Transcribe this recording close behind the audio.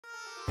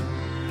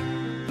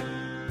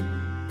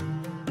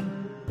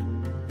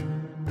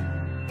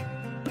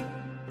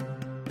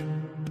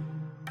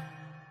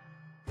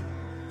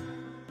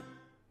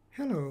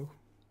Hello,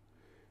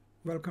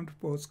 welcome to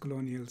Post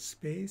Colonial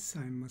Space.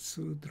 I'm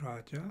Masood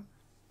Raja,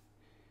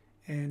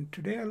 and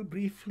today I'll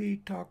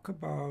briefly talk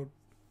about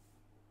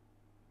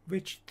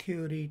which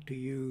theory to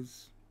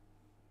use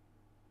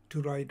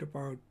to write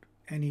about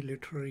any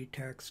literary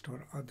text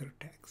or other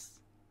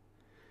text.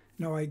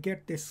 Now, I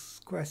get this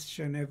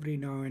question every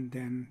now and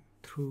then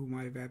through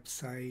my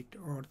website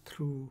or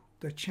through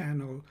the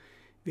channel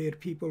where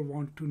people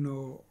want to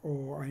know,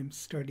 oh, I'm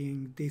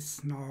studying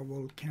this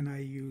novel. Can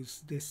I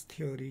use this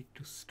theory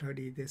to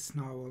study this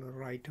novel or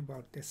write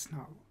about this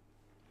novel?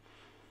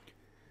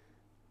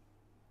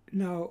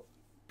 Now,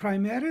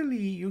 primarily,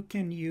 you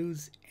can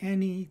use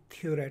any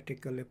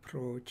theoretical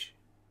approach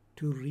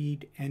to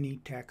read any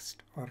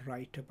text or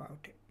write about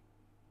it.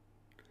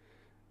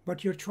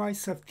 But your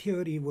choice of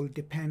theory will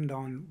depend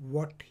on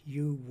what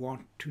you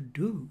want to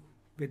do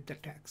with the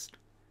text.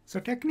 So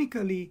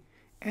technically,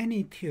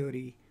 any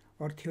theory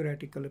or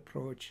theoretical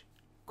approach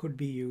could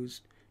be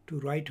used to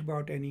write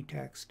about any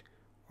text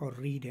or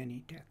read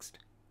any text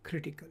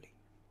critically.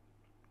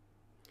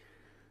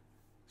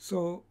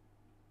 So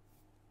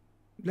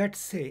let's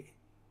say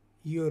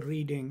you're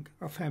reading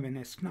a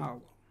feminist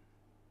novel,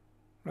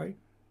 right?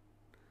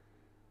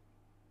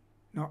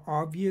 Now,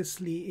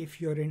 obviously,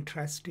 if you're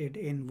interested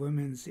in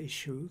women's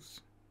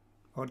issues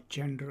or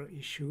gender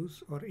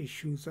issues or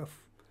issues of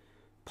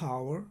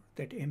power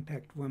that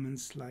impact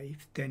women's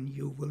life, then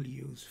you will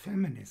use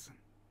feminism.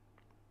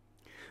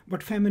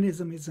 But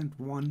feminism isn't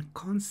one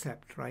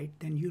concept, right?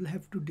 Then you'll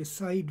have to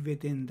decide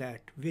within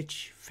that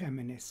which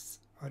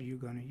feminists are you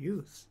going to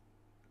use,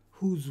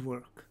 whose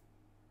work,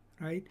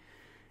 right?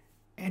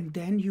 And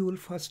then you will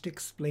first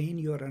explain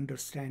your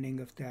understanding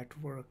of that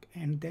work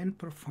and then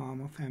perform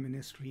a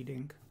feminist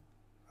reading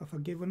of a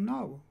given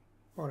novel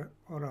or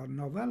a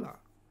novella,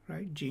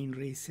 right? Jean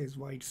Rhys's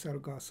White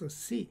Sargasso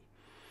Sea,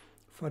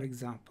 for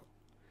example.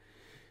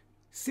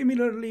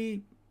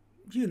 Similarly,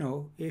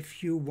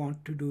 if you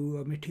want to do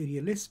a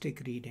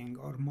materialistic reading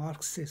or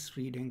Marxist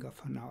reading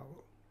of a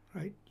novel,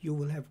 right, you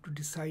will have to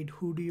decide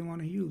who do you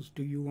want to use.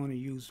 Do you want to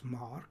use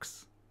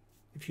Marx?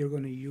 If you're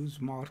going to use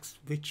Marx,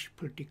 which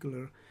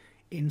particular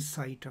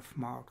insight of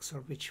Marx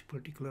or which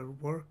particular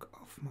work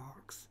of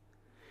Marx?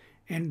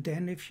 And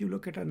then if you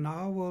look at a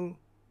novel,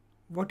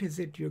 what is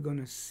it you're going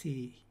to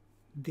see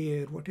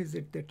there? What is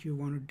it that you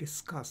want to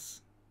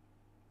discuss?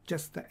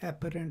 Just the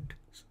apparent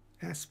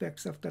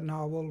aspects of the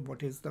novel?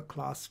 What is the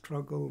class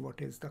struggle?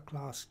 What is the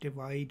class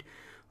divide?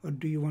 Or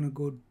do you want to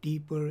go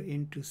deeper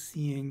into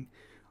seeing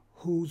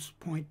whose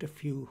point of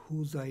view,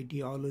 whose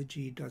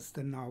ideology does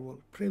the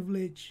novel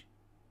privilege?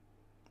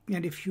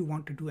 And if you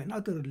want to do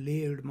another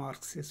layered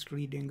Marxist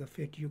reading of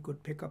it, you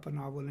could pick up a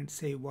novel and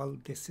say, well,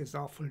 this is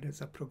offered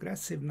as a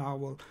progressive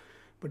novel,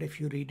 but if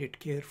you read it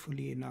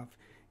carefully enough,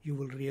 you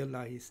will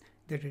realize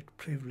that it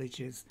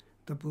privileges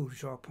the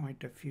bourgeois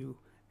point of view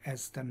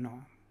as the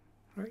norm,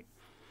 right?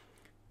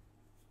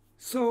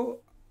 So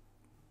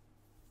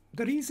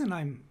the reason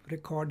I'm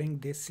recording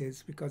this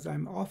is because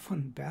I'm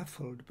often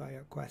baffled by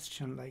a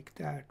question like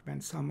that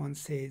when someone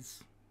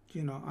says,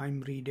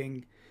 I'm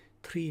reading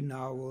 3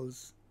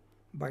 novels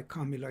by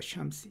Kamila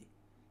Shamsi.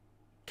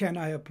 Can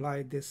I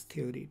apply this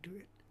theory to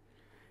it?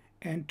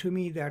 And to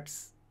me,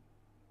 that's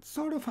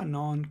sort of a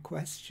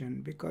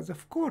non-question because,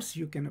 of course,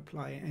 you can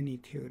apply any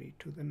theory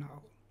to the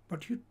novel,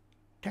 but you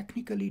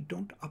technically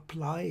don't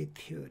apply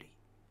theory.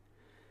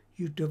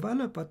 You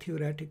develop a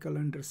theoretical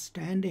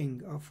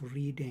understanding of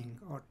reading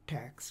or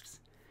texts,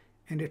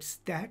 and it's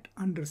that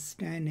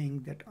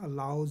understanding that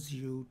allows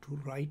you to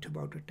write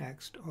about a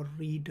text or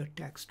read a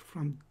text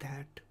from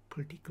that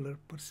particular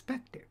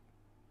perspective.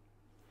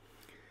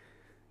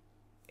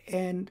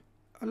 And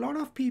a lot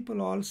of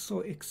people also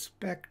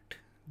expect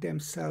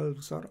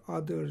themselves or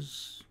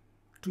others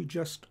to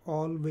just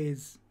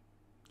always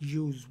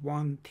use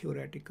one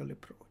theoretical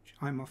approach.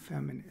 I'm a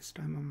feminist,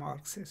 I'm a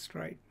Marxist,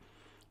 right?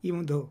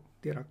 Even though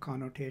there are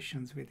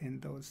connotations within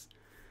those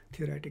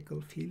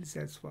theoretical fields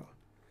as well.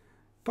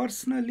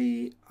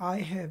 Personally, I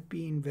have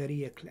been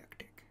very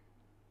eclectic.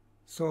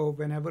 So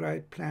whenever I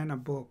plan a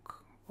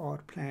book or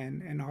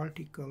plan an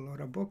article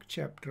or a book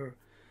chapter,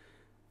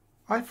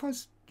 I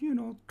first,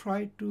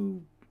 try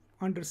to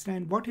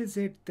understand what is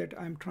it that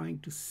I'm trying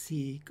to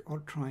seek or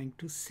trying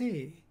to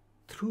say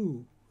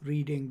through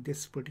reading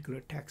this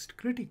particular text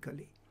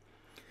critically.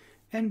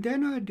 And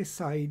then I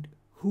decide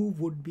who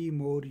would be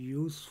more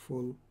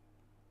useful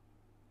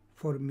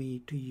for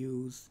me to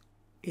use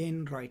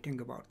in writing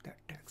about that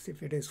text.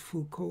 If it is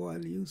Foucault,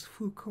 I'll use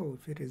Foucault.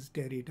 If it is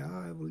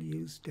Derrida, I will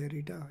use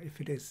Derrida.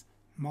 If it is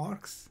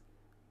Marx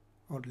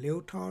or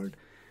Lyotard.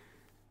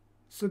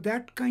 So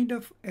that kind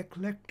of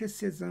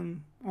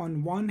eclecticism,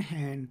 on one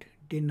hand,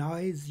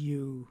 denies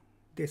you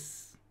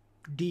this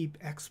deep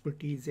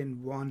expertise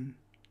in one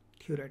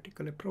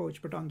theoretical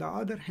approach, but on the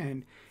other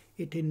hand,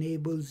 it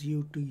enables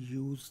you to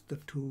use the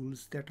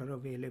tools that are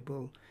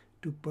available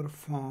to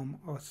perform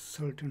a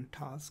certain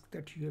task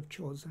that you have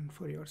chosen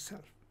for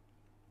yourself.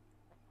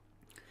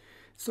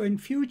 So in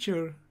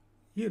future,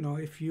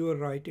 if you are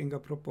writing a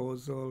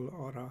proposal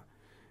or a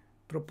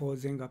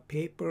proposing a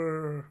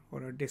paper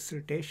or a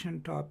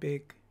dissertation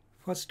topic,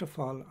 first of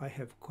all, I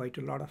have quite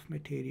a lot of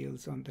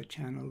materials on the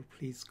channel.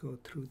 Please go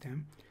through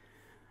them.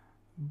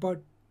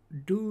 But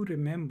do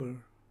remember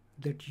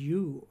that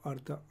you are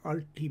the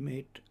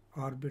ultimate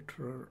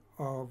arbiter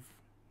of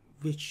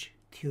which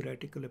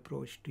theoretical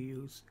approach to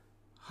use,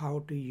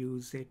 how to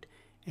use it,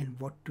 and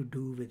what to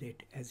do with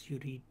it as you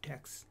read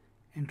texts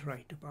and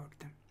write about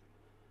them.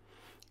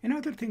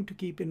 Another thing to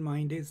keep in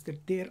mind is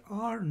that there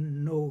are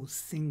no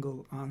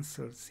single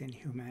answers in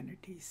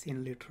humanities,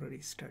 in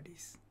literary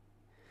studies.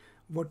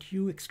 What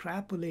you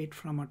extrapolate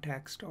from a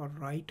text or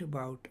write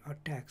about a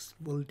text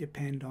will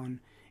depend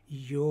on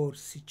your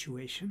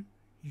situation,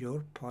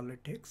 your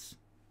politics,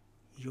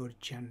 your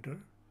gender,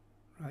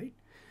 right?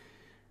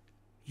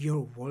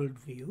 Your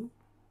worldview,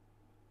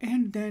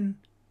 and then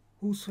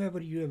whosoever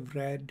you have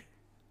read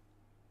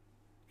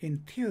in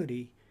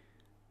theory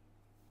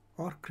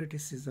or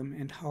criticism,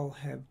 and how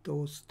have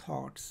those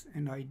thoughts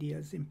and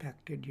ideas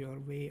impacted your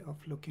way of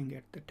looking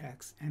at the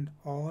text, and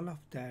all of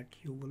that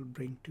you will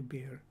bring to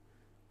bear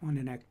on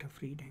an act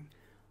of reading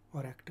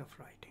or act of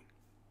writing.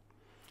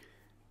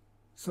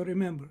 So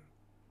remember,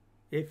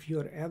 if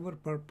you're ever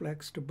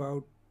perplexed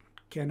about,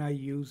 can I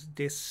use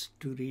this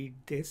to read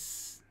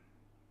this?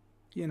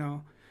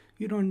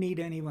 You don't need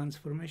anyone's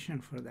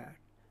permission for that.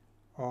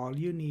 All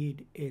you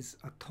need is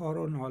a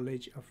thorough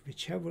knowledge of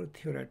whichever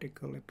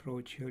theoretical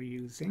approach you're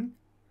using,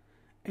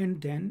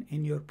 and then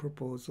in your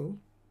proposal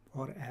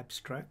or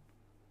abstract,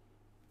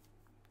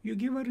 you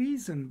give a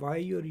reason why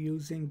you're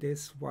using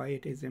this, why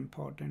it is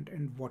important,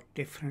 and what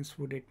difference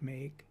would it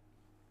make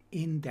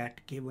in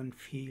that given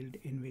field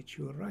in which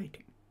you're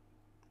writing.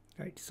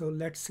 Right? So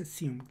let's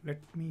assume, let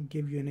me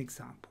give you an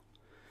example.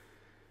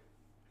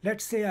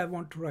 Let's say I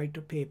want to write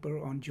a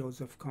paper on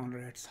Joseph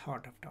Conrad's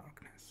Heart of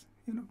Darkness,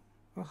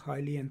 a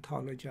highly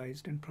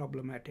anthologized and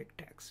problematic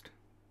text.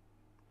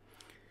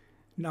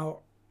 Now,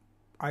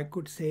 I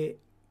could say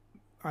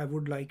I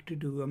would like to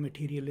do a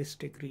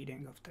materialistic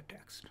reading of the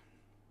text.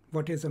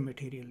 What is a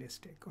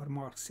materialistic or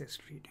Marxist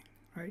reading,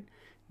 right?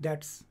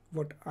 That's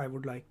what I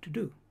would like to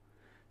do.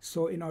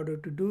 So in order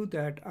to do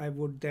that, I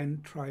would then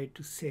try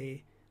to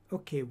say,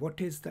 okay, what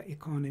is the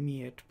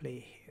economy at play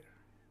here?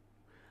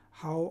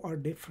 How are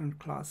different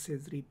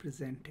classes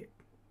represented?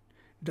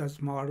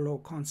 Does Marlowe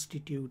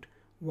constitute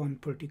one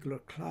particular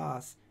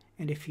class?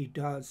 And if he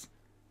does,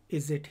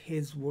 is it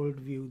his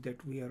worldview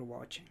that we are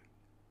watching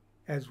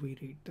as we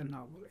read the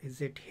novel?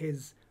 Is it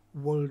his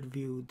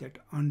worldview that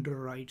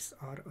underwrites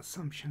our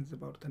assumptions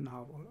about the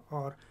novel,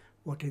 or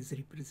what is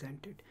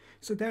represented?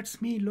 So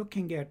that's me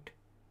looking at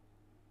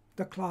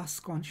the class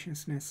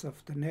consciousness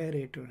of the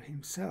narrator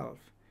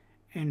himself,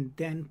 and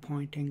then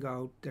pointing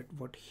out that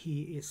what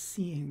he is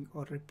seeing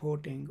or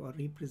reporting or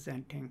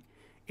representing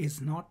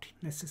is not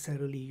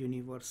necessarily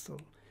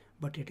universal,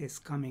 but it is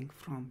coming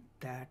from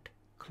that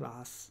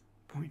class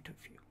point of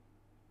view.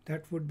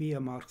 That would be a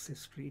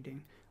Marxist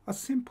reading, a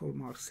simple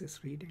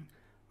Marxist reading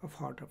of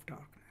Heart of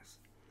Darkness.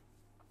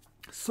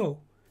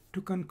 So,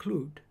 to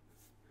conclude,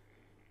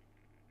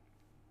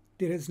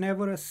 there is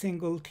never a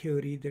single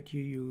theory that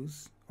you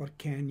use or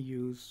can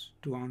use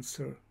to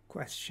answer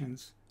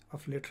questions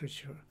of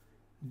literature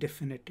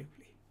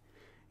definitively.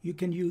 You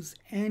can use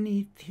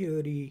any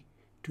theory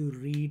to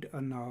read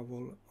a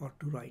novel or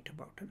to write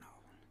about a novel.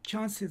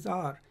 Chances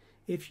are,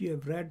 if you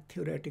have read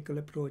theoretical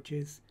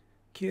approaches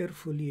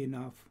carefully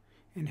enough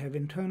and have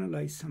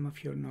internalized some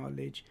of your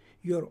knowledge,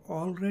 you're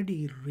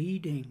already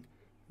reading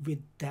with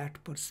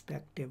that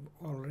perspective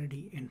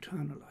already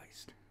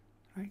internalized,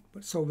 right?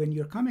 But so when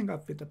you're coming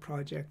up with a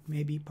project,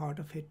 maybe part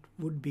of it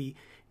would be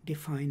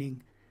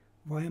defining,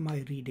 why am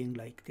I reading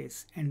like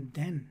this? And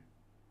then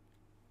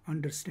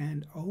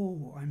understand,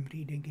 oh, I'm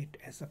reading it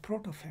as a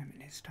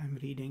proto-feminist, I'm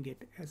reading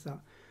it as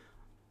a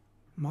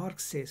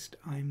Marxist,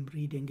 I'm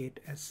reading it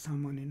as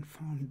someone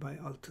informed by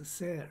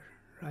Althusser,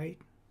 right?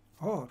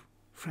 Or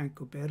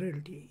Franco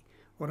Berardi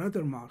or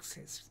other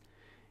Marxists.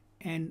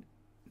 And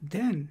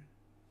then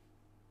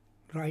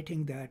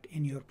writing that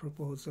in your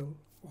proposal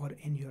or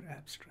in your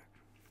abstract.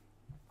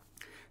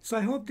 So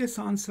I hope this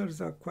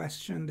answers a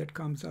question that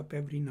comes up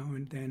every now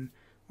and then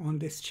on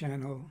this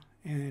channel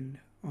and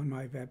on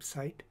my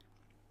website.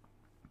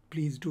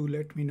 Please do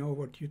let me know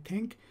what you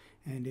think,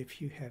 and if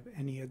you have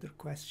any other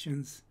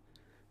questions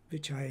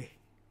which I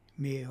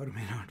may or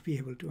may not be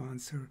able to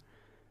answer,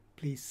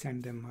 please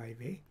send them my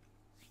way.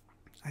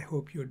 I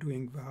hope you're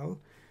doing well.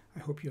 I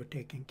hope you're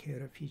taking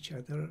care of each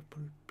other.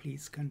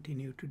 Please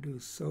continue to do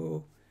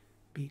so.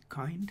 Be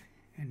kind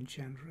and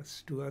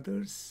generous to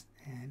others,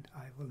 and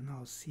I will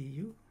now see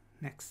you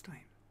next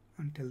time.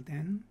 Until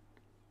then,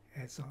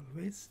 as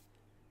always,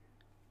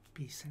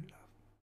 peace and love.